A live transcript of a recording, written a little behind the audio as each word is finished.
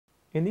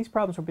In these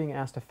problems, we're being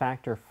asked to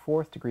factor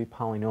fourth-degree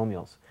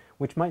polynomials,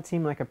 which might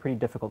seem like a pretty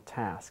difficult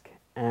task.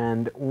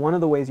 And one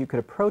of the ways you could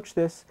approach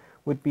this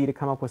would be to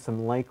come up with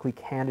some likely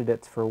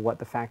candidates for what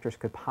the factors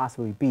could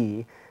possibly be.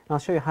 And I'll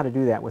show you how to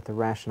do that with the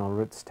rational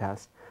roots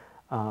test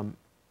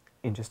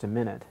in just a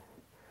minute.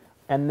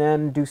 And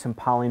then do some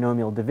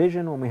polynomial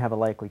division when we have a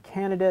likely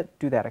candidate.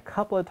 Do that a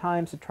couple of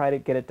times to try to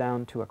get it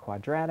down to a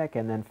quadratic,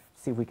 and then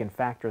see if we can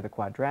factor the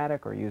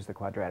quadratic or use the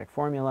quadratic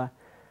formula.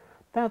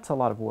 That's a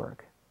lot of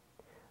work.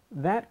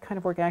 That kind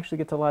of work actually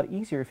gets a lot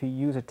easier if you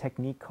use a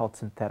technique called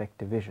synthetic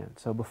division.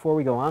 So before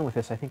we go on with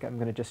this, I think I'm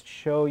going to just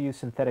show you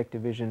synthetic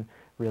division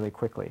really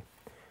quickly.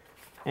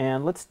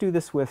 And let's do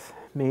this with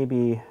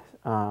maybe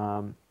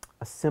a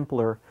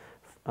simpler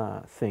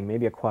thing,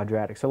 maybe a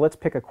quadratic. So let's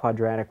pick a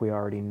quadratic we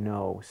already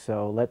know.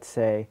 So let's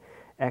say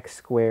x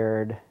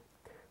squared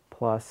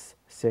plus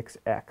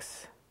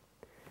 6x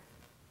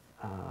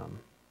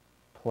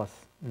plus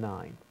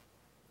 9.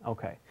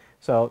 Okay,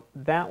 so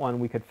that one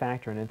we could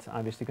factor, and it's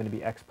obviously going to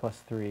be x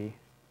plus 3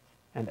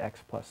 and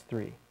x plus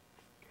 3.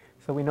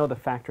 So we know the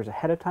factors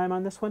ahead of time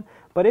on this one,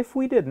 but if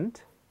we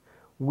didn't,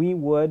 we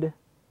would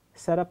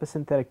set up a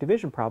synthetic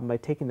division problem by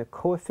taking the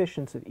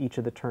coefficients of each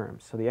of the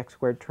terms. So the x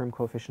squared term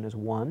coefficient is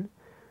 1,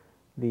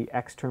 the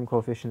x term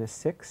coefficient is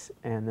 6,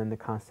 and then the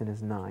constant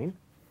is 9.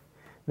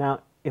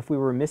 Now, if we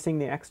were missing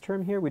the x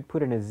term here, we'd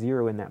put in a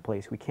 0 in that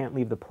place. We can't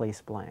leave the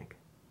place blank.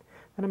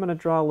 Then I'm going to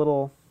draw a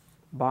little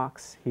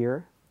box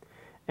here.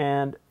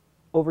 And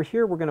over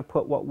here, we're going to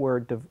put what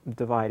we're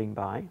dividing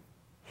by.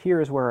 Here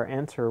is where our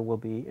answer will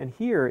be, and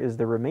here is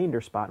the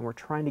remainder spot, and we're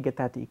trying to get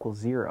that to equal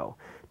 0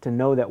 to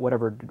know that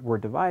whatever we're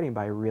dividing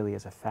by really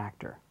is a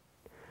factor.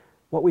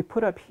 What we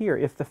put up here,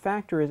 if the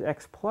factor is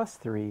x plus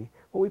 3,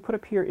 what we put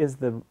up here is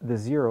the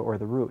 0 or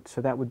the root,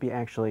 so that would be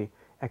actually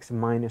x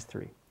minus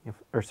 3,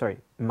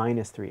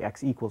 minus 3,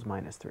 x equals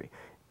minus 3.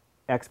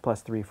 X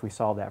plus 3, if we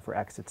solve that for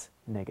x, it's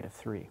negative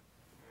 3.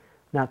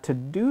 Now, to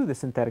do the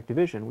synthetic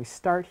division, we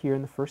start here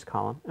in the first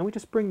column, and we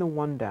just bring the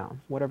 1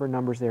 down. Whatever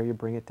number's there, you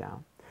bring it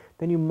down.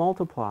 Then you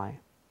multiply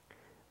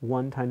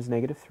 1 times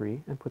negative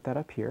 3 and put that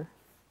up here.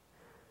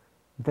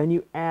 Then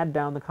you add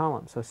down the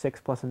column. So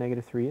 6 plus a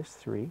negative 3 is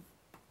 3.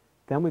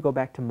 Then we go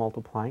back to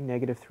multiplying.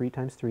 Negative 3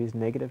 times 3 is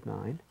negative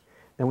 9.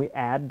 Then we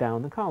add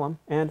down the column,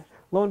 and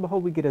lo and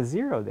behold, we get a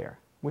 0 there,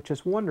 which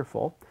is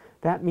wonderful.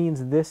 That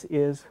means this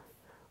is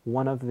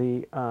one of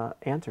the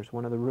answers,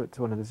 one of the roots,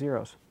 one of the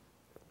zeros.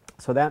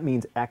 So that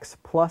means x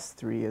plus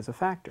 3 is a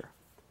factor.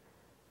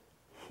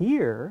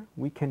 Here,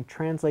 we can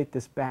translate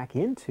this back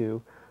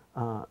into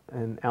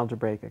an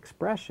algebraic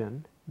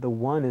expression. The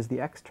 1 is the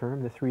x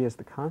term, the 3 is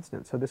the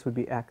constant. So this would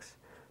be x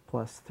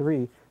plus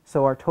 3.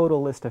 So our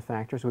total list of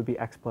factors would be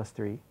x plus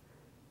 3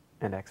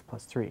 and x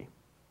plus 3.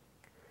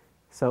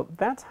 So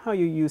that's how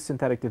you use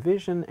synthetic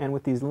division, and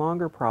with these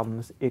longer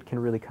problems, it can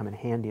really come in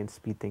handy and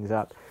speed things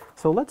up.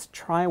 So let's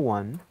try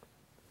one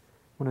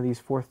of these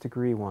fourth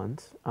degree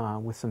ones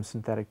with some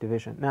synthetic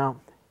division. Now,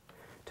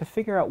 to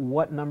figure out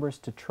what numbers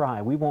to try,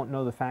 we won't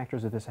know the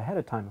factors of this ahead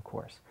of time, of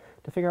course.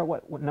 To figure out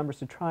what numbers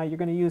to try, you're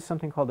going to use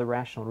something called the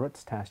rational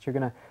roots test. You're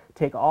going to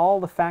take all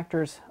the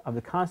factors of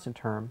the constant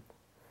term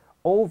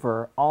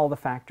over all the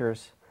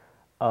factors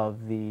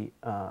of the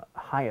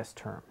highest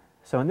term.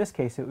 So in this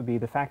case, it would be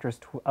the factors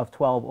of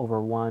 12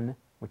 over 1,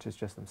 which is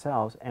just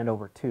themselves, and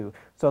over 2.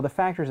 So the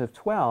factors of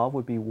 12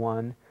 would be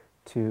 1,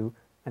 2,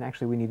 and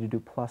actually we need to do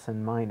plus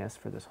and minus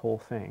for this whole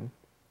thing.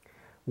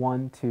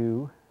 1,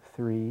 2,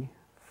 3,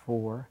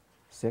 4,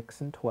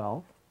 6, and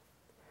 12.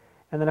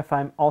 And then if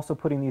I'm also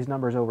putting these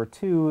numbers over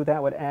 2,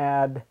 that would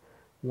add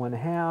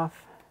 1/2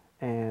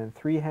 and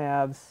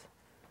 3/2.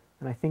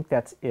 And I think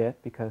that's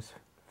it, because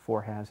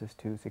 4/2 is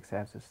 2,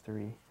 6/2 is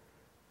 3.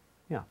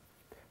 Yeah.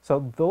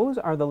 So those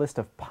are the list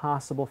of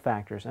possible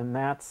factors, and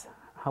that's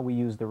how we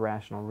use the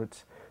rational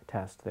roots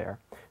test there.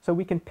 So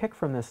we can pick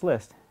from this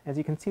list. As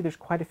you can see, there's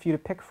quite a few to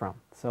pick from.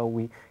 So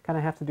we kind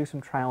of have to do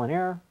some trial and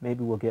error.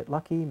 Maybe we'll get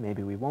lucky,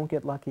 maybe we won't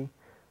get lucky.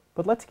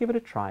 But let's give it a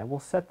try. We'll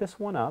set this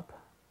one up.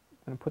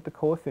 I'm going to put the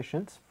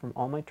coefficients from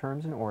all my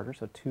terms in order.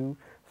 So 2,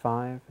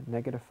 5,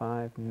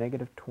 -5,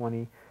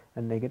 -20,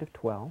 and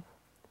 -12.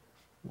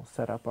 We'll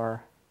set up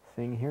our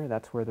thing here.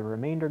 That's where the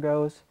remainder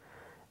goes.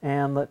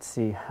 And let's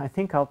see. I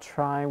think I'll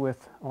try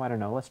with, I don't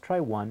know. Let's try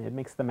 1. It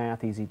makes the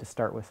math easy to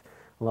start with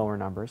lower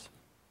numbers.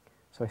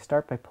 So I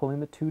start by pulling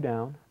the 2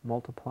 down,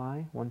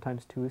 multiply. 1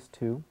 times 2 is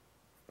 2.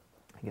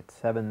 I get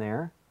 7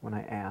 there when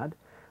I add.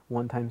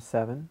 1 times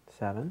 7,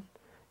 7.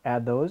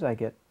 Add those, I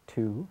get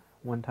 2.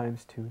 1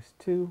 times 2 is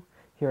 2.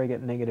 Here I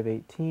get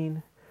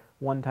 -18.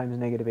 1 times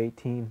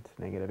 -18 is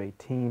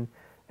 -18.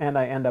 And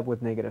I end up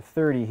with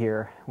 -30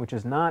 here, which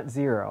is not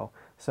 0.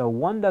 So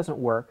 1 doesn't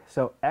work.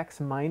 So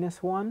x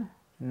minus 1,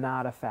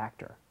 not a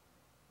factor.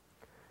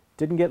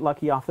 Didn't get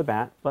lucky off the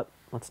bat, but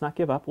let's not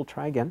give up. We'll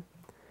try again.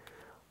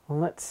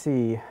 Let's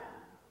see.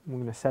 I'm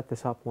going to set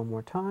this up one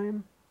more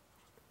time.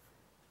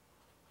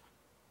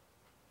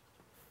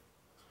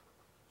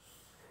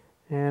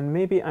 And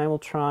maybe I will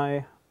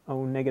try,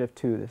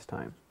 -2 this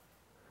time.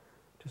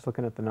 Just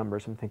looking at the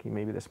numbers, I'm thinking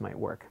maybe this might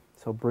work.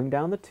 So bring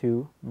down the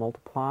 2,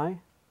 multiply,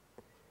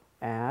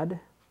 add,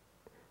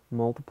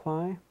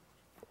 multiply,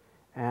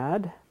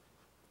 add,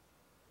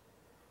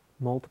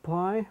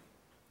 multiply,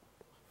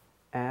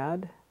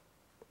 add,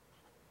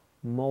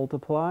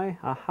 multiply.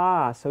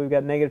 Aha! So we've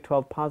got negative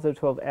 12, positive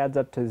 12 adds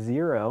up to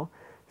 0.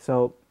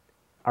 So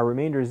our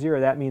remainder is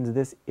 0. That means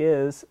this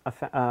is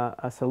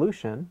a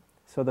solution.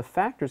 So the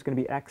factor is going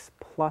to be x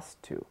plus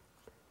 2.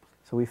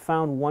 So we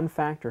found one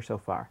factor so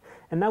far.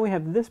 And now we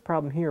have this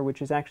problem here,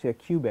 which is actually a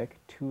cubic,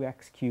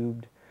 2x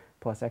cubed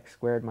plus x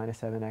squared minus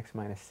 7x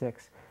minus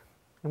 6.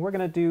 And we're going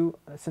to do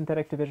a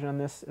synthetic division on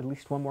this at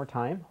least one more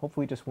time,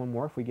 hopefully just one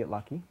more if we get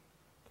lucky.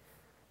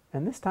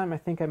 And this time I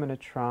think I'm going to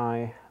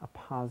try a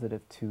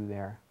positive 2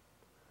 there.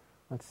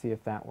 Let's see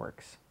if that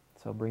works.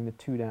 So bring the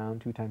 2 down.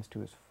 2 times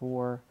 2 is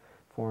 4.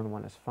 4 and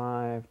 1 is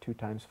 5. 2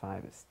 times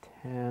 5 is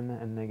 10.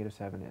 And negative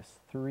 7 is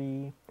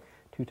 3.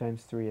 2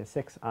 times 3 is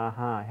 6.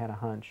 Aha, I had a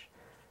hunch.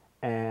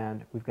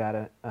 And we've got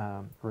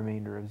a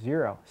remainder of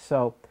 0.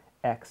 So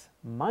x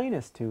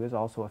minus 2 is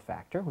also a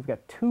factor. We've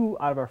got 2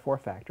 out of our 4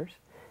 factors.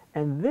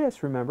 And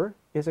this, remember,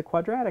 is a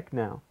quadratic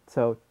now.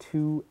 So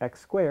 2x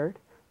squared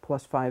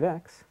plus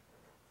 5x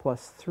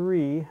plus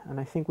 3, and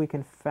I think we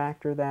can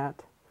factor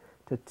that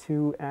to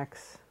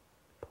 2x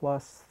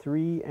plus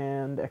 3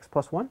 and x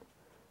plus 1?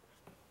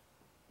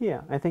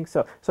 Yeah, I think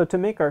so. So to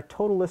make our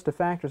total list of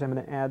factors, I'm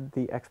going to add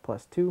the x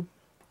plus 2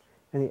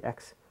 and the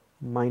x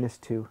minus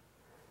 2.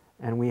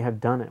 And we have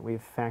done it.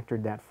 We've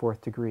factored that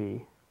 4th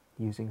degree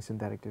using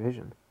synthetic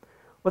division.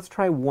 Let's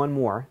try one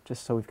more,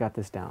 just so we've got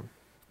this down.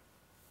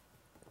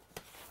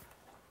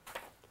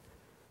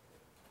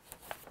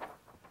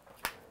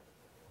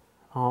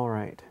 All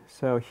right,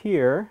 so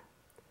here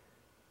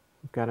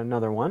we've got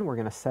another one. We're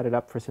going to set it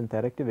up for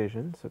synthetic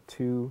division. So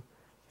 2,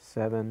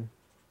 7,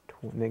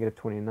 negative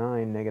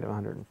 29, negative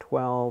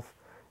 112,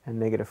 and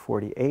negative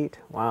 48.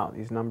 Wow,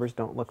 these numbers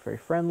don't look very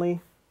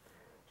friendly.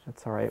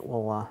 That's all right.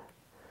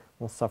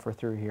 We'll suffer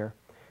through here.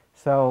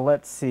 So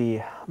let's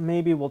see.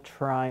 Maybe we'll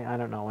try, I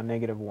don't know, a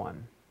negative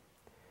 1.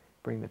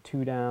 Bring the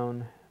 2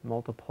 down,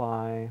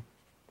 multiply,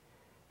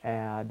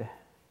 add,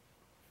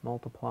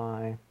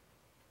 multiply,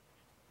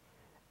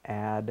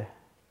 add,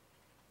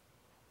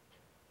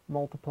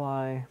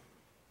 multiply,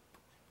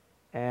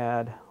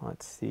 add,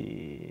 let's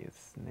see,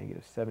 it's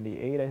negative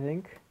 78, I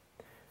think,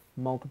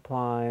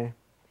 multiply,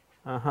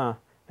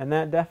 and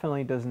that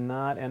definitely does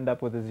not end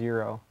up with a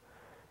 0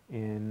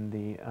 in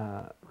the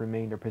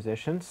remainder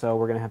position, so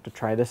we're going to have to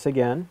try this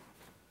again.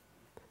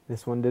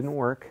 This one didn't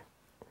work,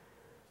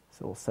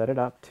 so we'll set it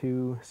up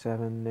to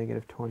 7,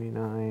 negative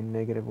 29,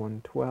 negative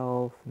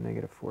 112,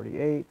 negative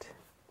 48.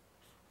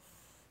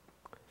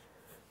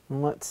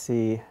 Let's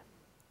see.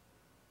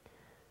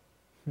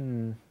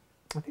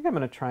 I think I'm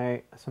going to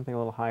try something a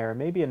little higher,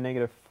 maybe a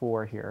negative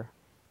 4 here.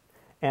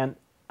 And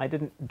I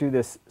didn't do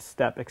this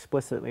step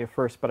explicitly at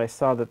first, but I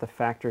saw that the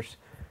factors,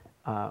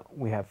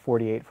 we have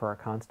 48 for our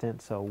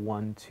constant, so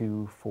 1,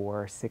 2,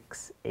 4,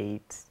 6,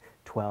 8,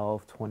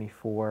 12,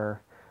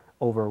 24,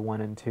 over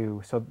 1 and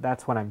 2. So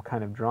that's what I'm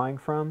kind of drawing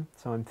from.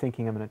 So I'm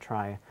thinking I'm going to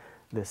try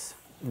this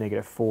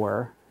negative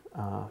 4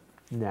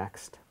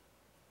 next.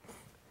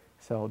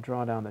 So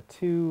draw down the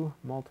 2,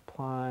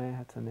 multiply,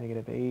 that's a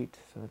negative 8,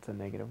 so that's a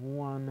negative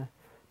 1,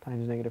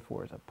 times negative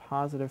 4 is a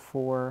positive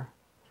 4.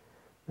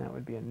 That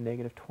would be a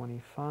negative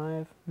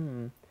 25.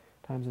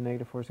 Times a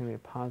negative 4 is going to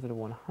be a positive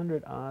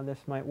 100. This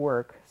might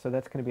work. So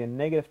that's going to be a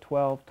negative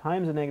 12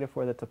 times a negative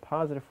 4, that's a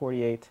positive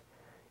 48.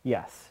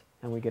 Yes,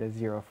 and we get a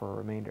 0 for a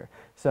remainder.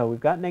 So we've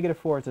got negative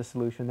 4 as a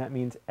solution. That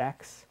means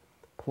x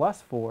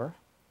plus 4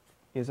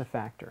 is a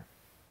factor.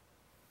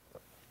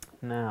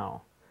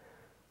 Now,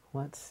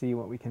 let's see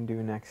what we can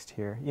do next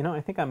here. You know, I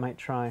think I might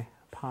try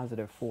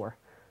positive 4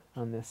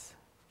 on this.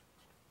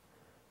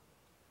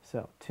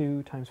 So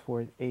 2 times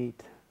 4 is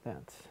 8.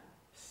 That's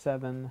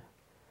 7.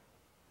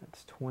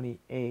 That's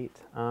 28.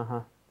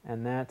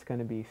 And that's going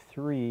to be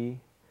 3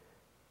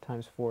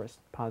 times 4 is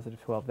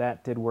positive 12.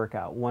 That did work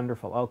out.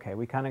 Wonderful. Okay,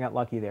 we kind of got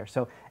lucky there.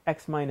 So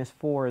x minus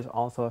 4 is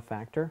also a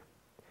factor.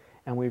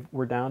 And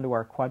we're down to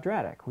our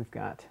quadratic. We've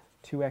got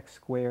 2x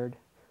squared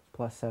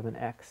plus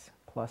 7x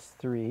plus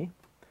 3.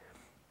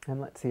 And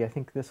let's see, I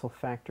think this will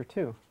factor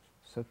too.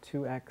 So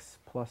 2x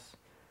plus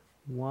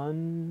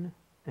 1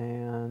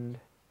 and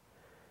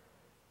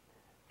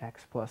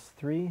x plus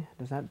 3.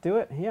 Does that do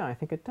it? Yeah, I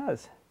think it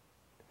does.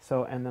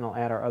 So, and then I'll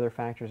add our other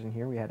factors in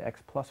here. We had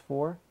x plus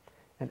 4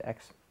 and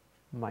x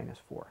minus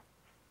 4.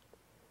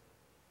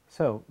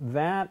 So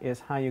that is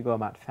how you go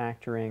about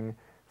factoring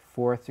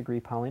 4th degree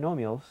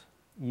polynomials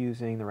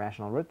using the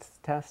rational roots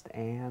test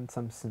and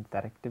some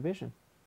synthetic division.